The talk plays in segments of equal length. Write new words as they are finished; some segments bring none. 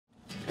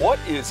What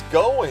is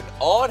going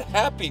on,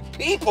 happy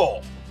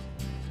people?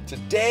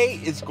 Today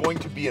is going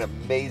to be an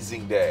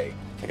amazing day.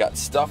 I got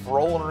stuff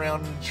rolling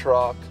around in the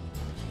truck.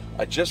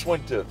 I just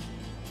went to,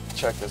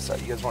 check this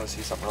out. You guys want to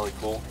see something really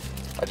cool?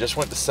 I just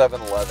went to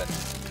 7-Eleven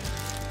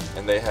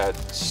and they had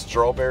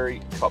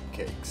strawberry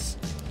cupcakes.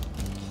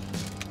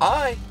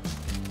 I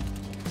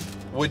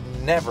would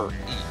never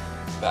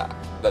eat that.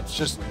 That's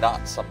just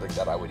not something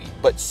that I would eat.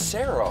 But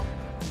Sarah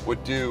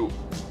would do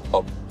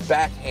a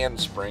back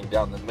handspring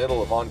down the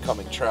middle of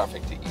oncoming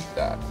traffic to eat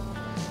that.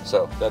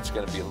 So that's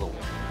going to be a little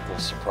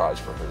surprise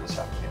for her this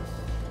afternoon.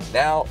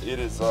 Now it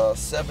is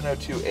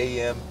 7:02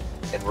 a.m.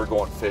 and we're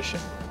going fishing.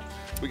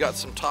 We got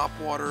some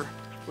topwater,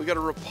 we got a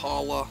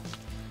Rapala,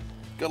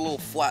 got a little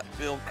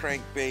flat-billed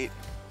crankbait,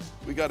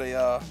 we got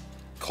a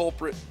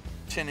culprit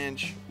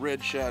 10-inch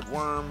red shad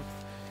worm,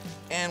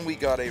 and we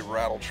got a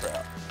rattle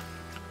trap.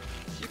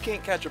 You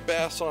can't catch a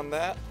bass on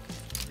that.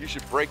 You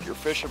should break your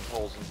fishing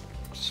poles and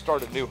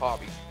start a new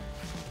hobby.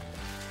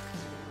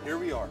 Here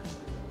we are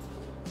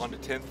on the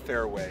 10th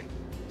fairway,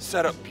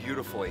 set up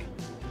beautifully.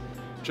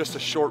 Just a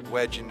short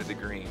wedge into the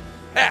green.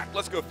 Heck,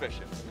 let's go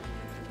fishing.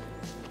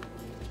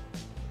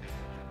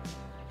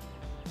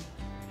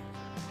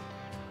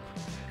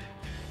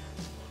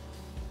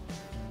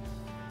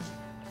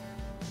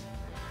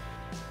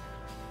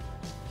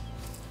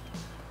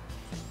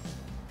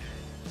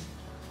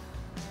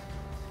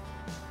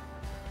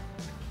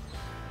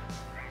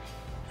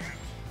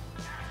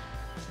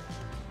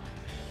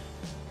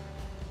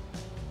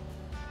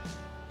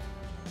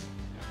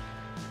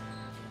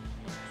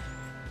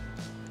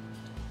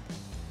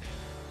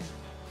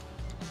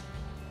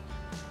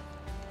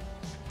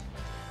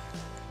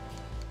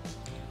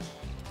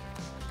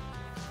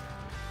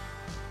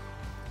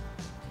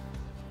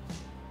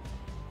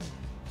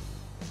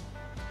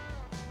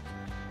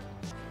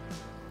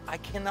 I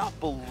cannot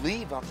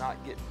believe I'm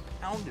not getting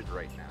pounded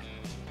right now.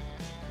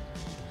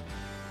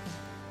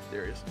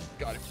 There he is.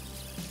 Got him.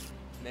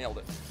 Nailed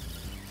it.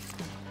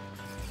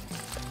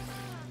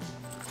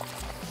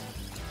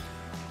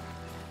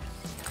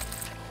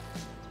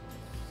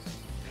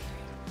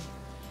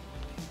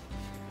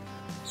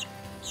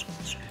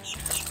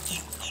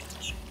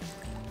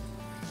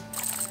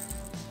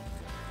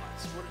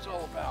 That's what it's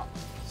all about.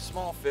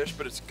 Small fish,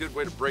 but it's a good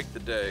way to break the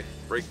day,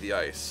 break the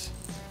ice.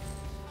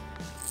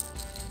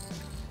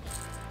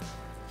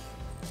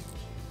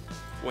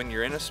 When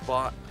you're in a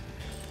spot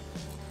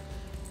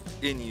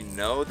and you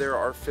know there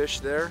are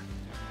fish there,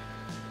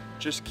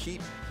 just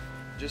keep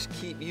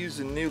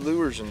using new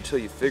lures until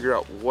you figure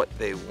out what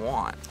they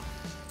want.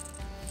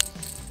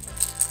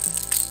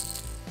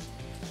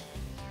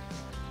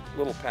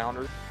 Little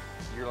pounder,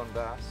 yearling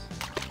bass.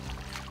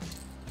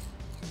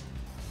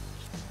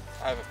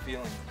 I have a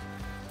feeling.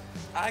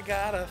 I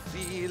got a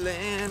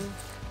feeling.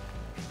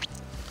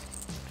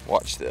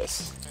 Watch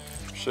this.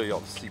 I'll show you all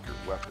the secret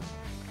weapon.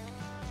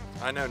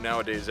 I know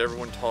nowadays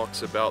everyone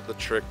talks about the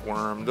trick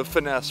worm, the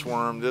finesse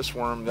worm, this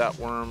worm, that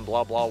worm,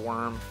 blah, blah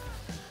worm.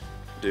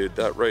 Dude,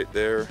 that right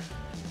there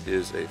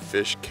is a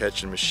fish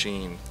catching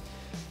machine.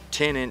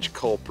 10-inch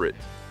culprit,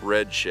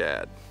 red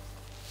shad.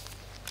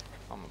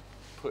 I'm gonna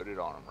put it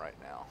on him right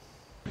now.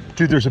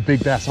 Dude, there's a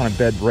big bass on a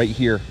bed right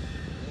here.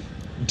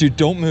 Dude,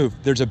 don't move.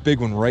 There's a big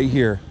one right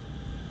here.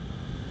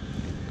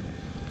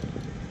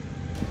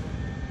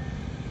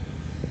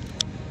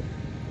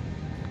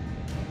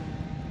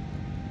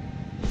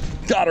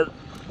 Got her.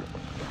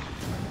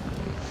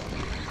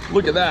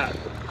 Look at that.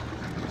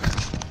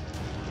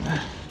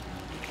 Yeah.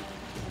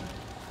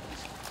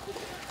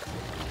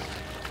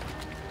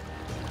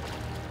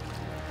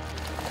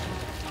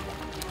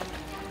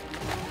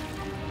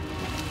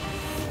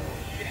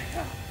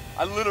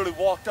 I literally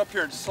walked up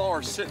here and saw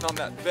her sitting on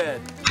that bed.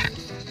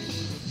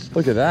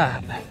 Look at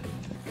that.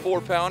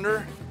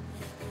 4-pounder.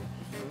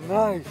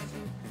 Nice.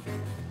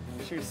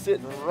 She was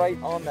sitting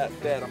right on that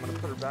bed. I'm gonna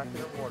put her back in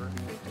the water.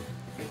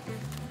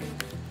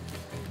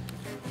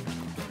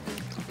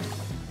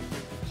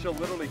 She'll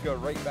literally go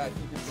right back.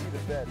 You can see the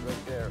bed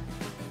right there.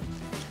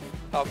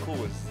 How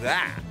cool is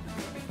that?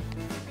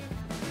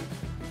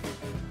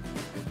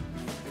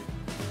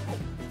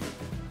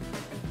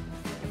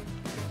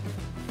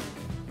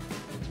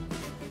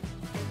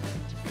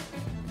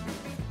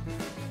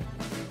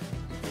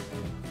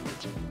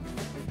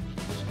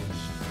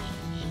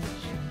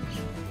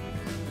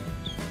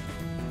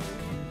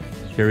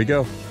 Here we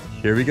go.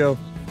 Here we go.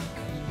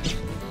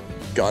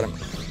 Got him.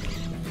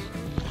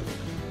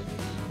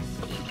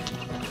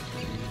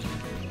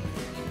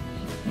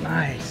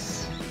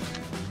 Nice.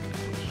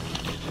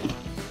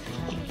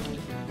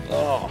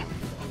 Oh.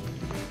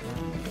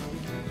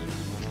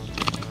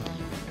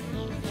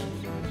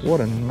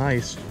 What a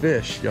nice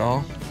fish,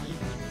 y'all.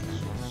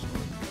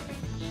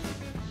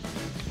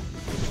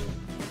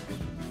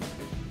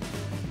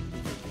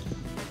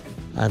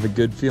 I have a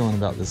good feeling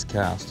about this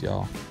cast,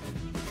 y'all.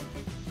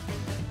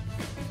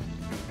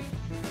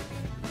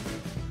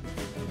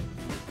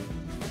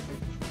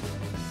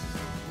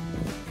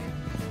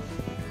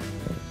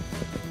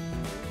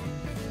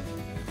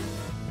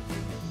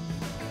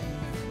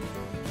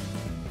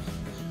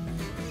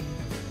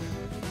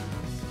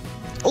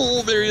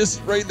 Oh, there he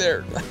is, right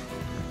there.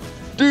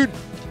 Dude.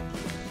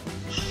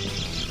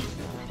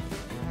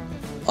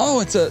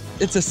 Oh, it's a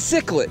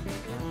cichlid.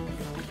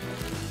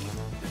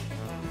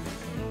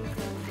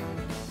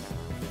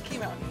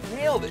 Came out and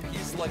nailed it.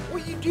 He's like,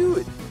 what are you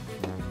doing?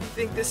 You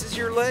think this is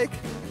your leg?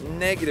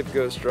 Negative,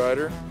 Ghost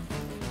Rider.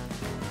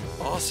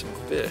 Awesome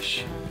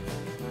fish.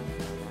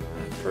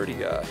 Pretty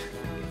guy.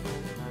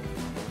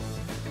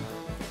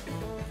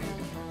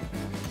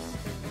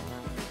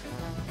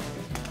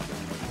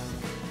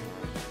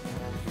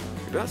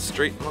 You about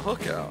straighten my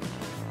hook out.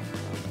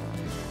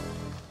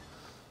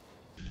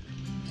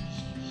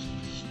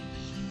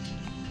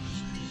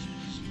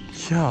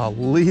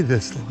 Golly,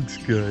 this looks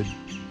good.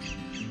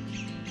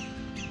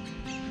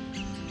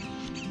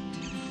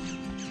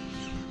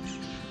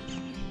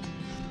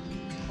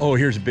 Oh,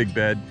 here's a big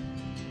bed.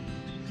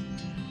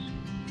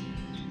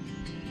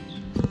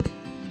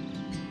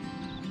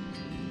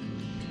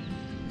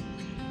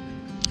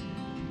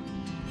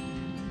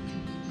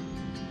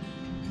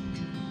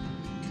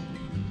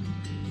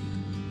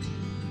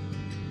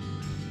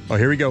 Oh,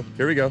 here we go.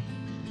 Here we go.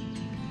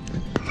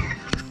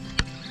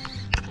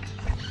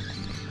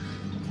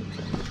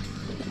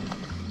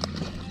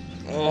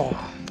 Oh,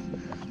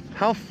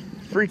 how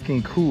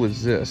freaking cool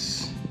is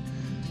this?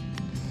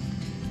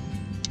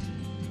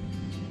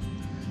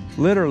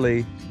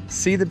 Literally,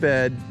 see the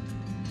bed,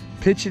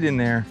 pitch it in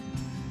there,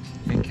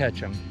 and catch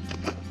them.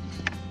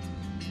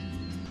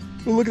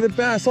 Oh, look at the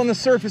bass on the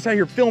surface out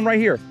here. Film right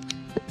here.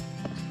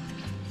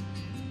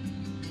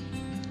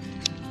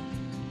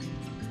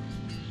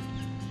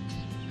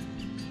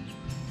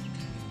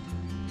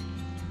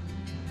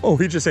 Oh,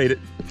 he just ate it.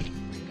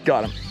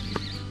 Got him.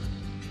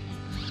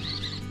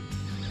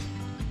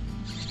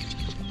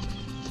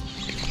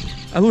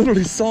 I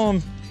literally saw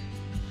him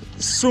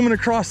swimming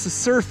across the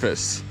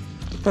surface.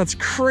 That's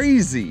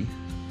crazy.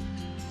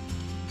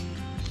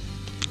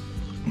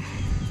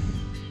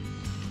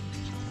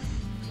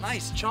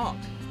 Nice chunk.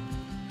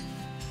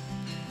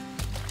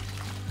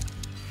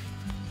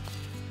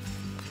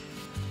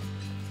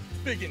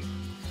 Biggin.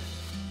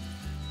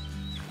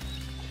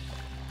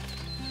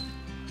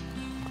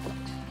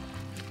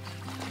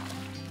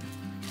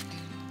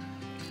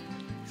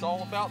 It's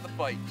all about the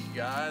bite, you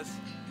guys.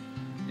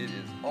 It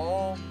is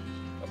all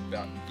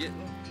about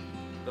getting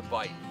the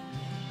bite.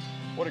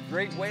 What a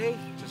great way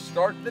to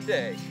start the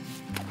day.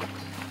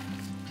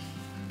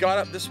 Got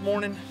up this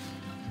morning,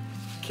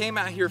 came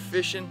out here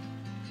fishing,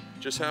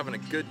 just having a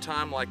good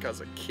time like I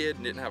was a kid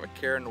and didn't have a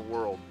care in the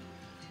world.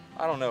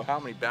 I don't know how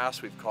many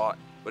bass we've caught,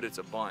 but it's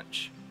a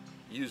bunch.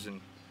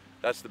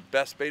 That's the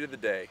best bait of the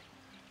day.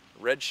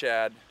 Red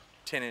shad,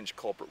 10-inch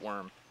culprit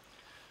worm.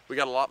 We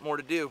got a lot more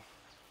to do,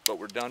 but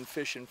we're done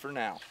fishing for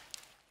now.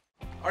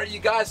 All right, you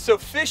guys, so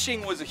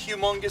fishing was a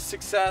humongous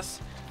success.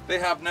 They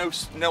have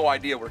no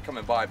idea we're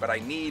coming by, but I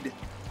need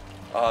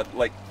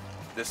like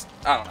this,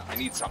 I don't know, I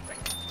need something.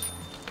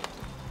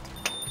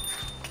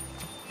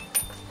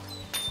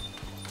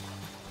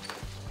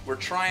 We're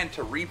trying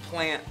to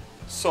replant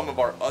some of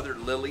our other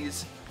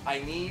lilies. I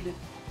need,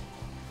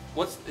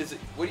 what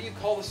do you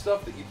call the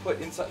stuff that you put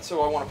inside?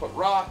 So I want to put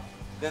rock,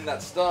 then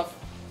that stuff,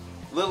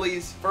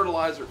 lilies,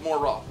 fertilizer, more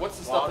rock. What's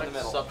the stuff in the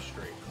middle?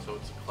 Substrate, so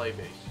it's a clay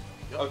base.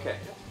 Yep. Okay,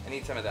 I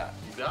need some of that.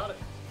 You got it.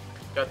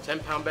 Got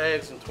 10-pound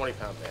bags and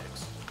 20-pound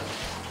bags.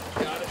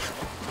 Got it.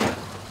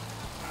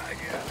 I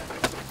got it.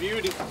 It's a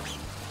beauty.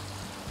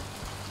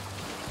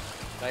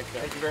 Thanks,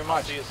 guys. Thank you very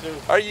much. See you soon.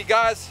 All right, you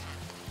guys,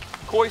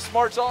 Koi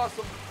Smart's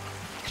awesome.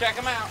 Check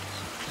them out.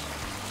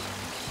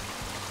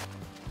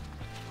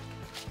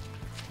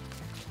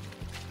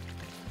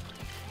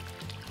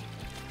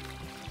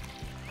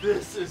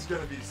 This is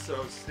gonna be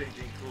so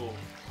stinking cool.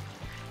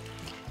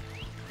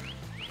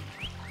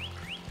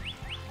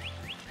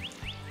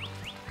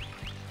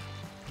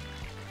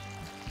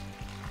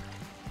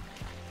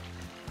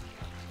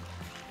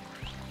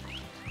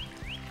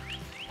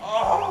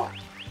 Oh,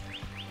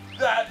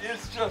 that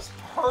is just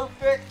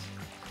perfect.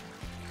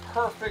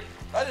 Perfect.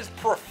 That is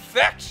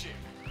perfection.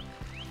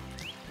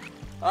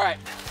 All right.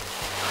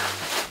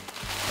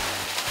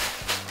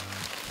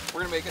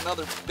 We're gonna make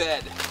another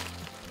bed,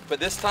 but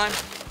this time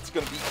it's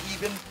gonna be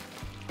even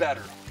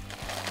better.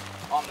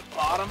 On the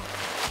bottom,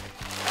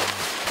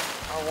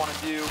 I wanna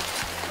do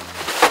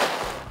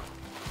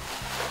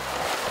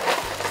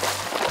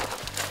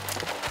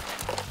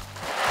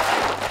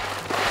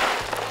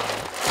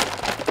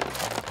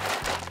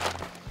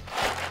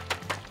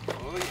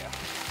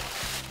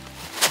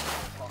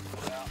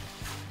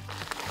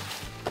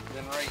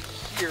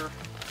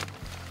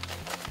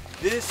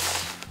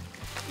this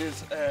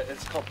is,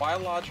 it's called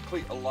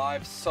biologically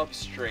alive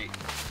substrate.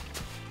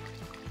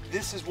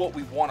 This is what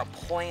we want to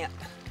plant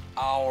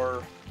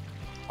our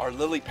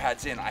lily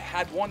pads in. I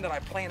had one that I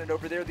planted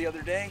over there the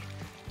other day.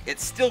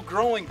 It's still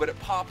growing, but it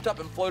popped up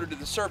and floated to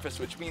the surface,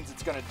 which means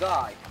it's gonna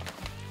die.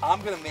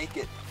 I'm gonna make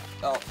it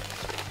a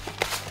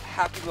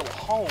happy little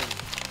home.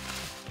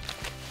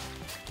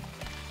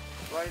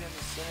 Right in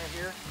the center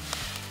here.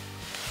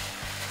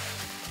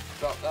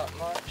 About that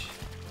much.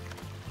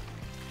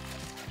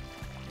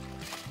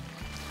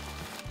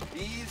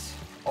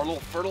 our little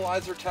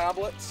fertilizer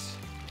tablets.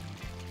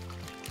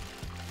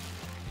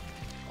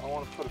 I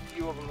want to put a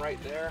few of them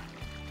right there,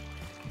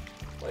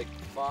 like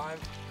 5.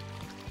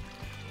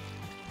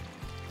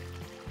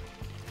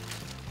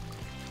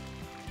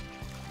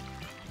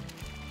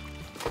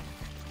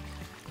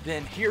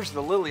 Then here's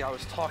the lily I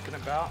was talking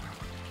about.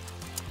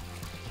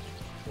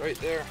 Right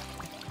there.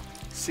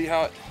 See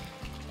how it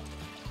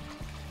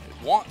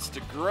wants to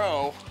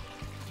grow,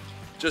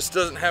 just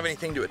doesn't have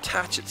anything to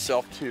attach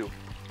itself to.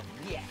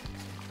 Yeah.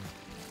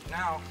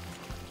 Now,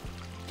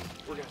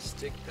 we're gonna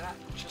stick that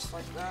just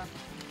like that.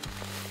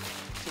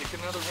 Take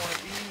another one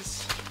of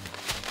these,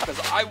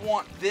 because I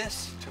want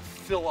this to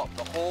fill up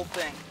the whole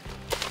thing.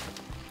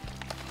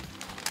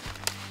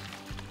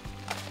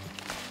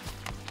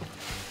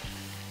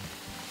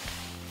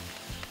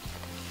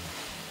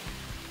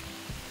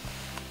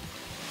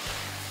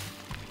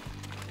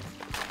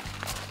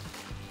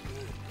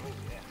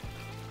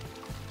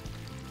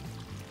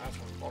 That's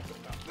what I'm talking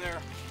about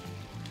there.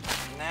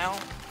 Now,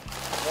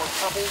 more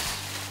pebbles.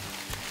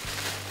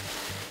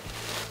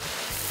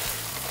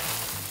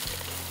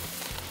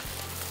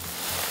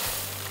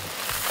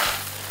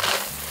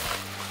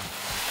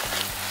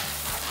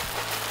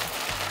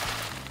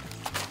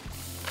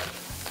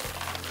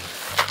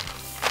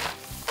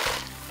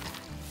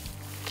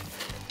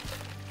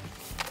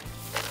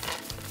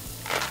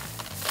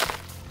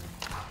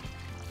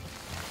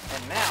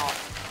 And now,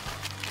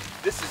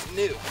 this is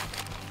new.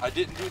 I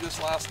didn't do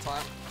this last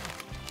time.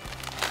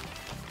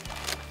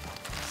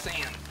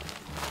 Sand.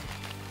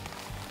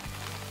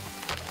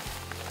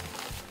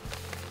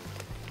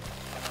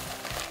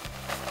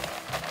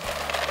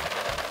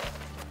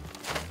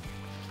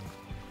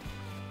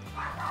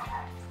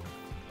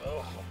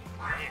 Oh,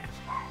 man.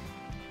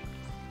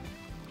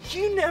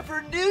 You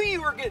never knew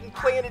you were getting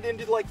planted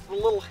into like the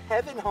little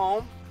heaven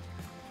home.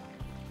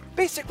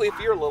 Basically, if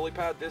you're a lily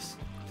pad, this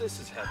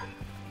is heaven.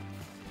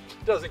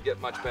 Doesn't get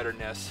much better than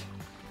this.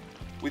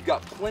 We've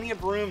got plenty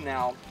of room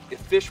now if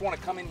fish want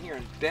to come in here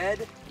and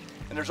bed,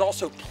 and there's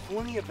also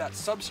plenty of that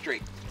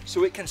substrate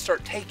so it can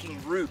start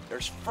taking root.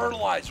 There's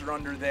fertilizer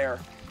under there.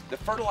 The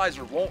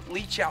fertilizer won't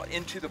leach out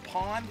into the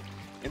pond,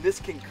 and this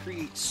can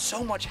create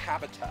so much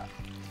habitat.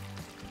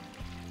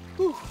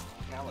 Whew.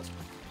 Now it's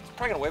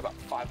probably gonna weigh about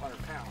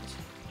 500 pounds.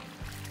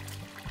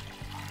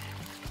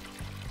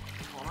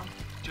 Hold on.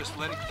 Just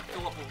let it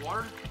fill up with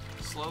water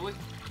slowly,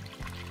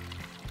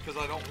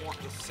 because I don't want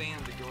the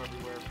sand to go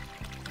everywhere.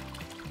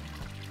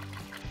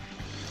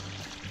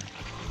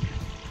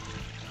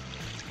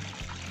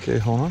 Okay,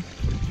 hold on.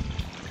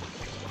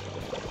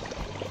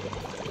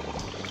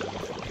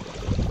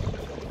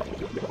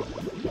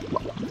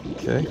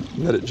 Okay,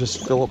 let it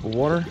just fill up with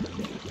water.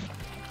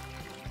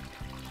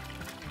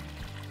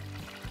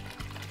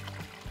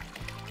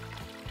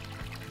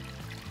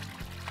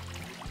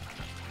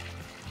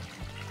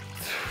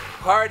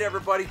 All right,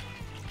 everybody.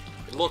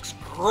 It looks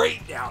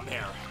great down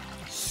there.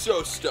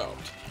 So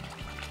stoked.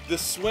 The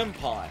swim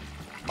pond.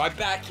 My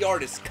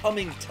backyard is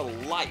coming to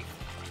life.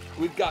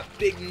 We've got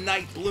big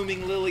night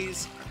blooming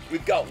lilies.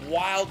 We've got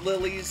wild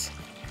lilies.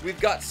 We've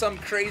got some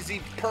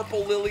crazy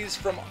purple lilies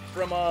from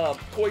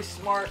Koi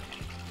Smart.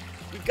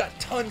 We've got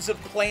tons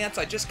of plants.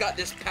 I just got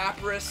this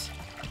papyrus.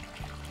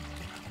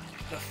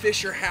 The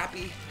fish are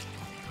happy,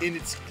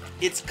 and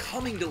it's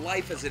coming to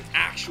life as an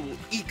actual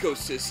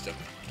ecosystem.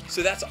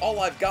 So that's all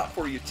I've got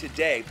for you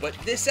today. But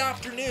this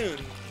afternoon,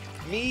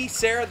 me,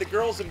 Sarah, the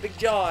girls, and Big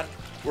John,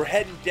 we're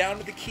heading down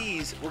to the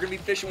Keys. We're gonna be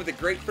fishing with a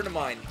great friend of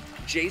mine,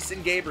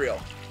 Jason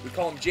Gabriel. We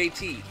call him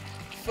JT.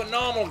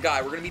 Phenomenal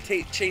guy. We're gonna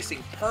be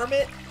chasing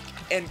permit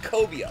and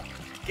cobia.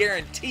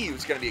 Guarantee you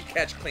it's gonna be a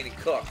catch, clean, and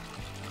cook.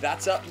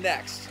 That's up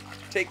next.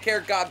 Take care.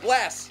 God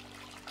bless.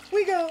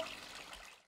 We go.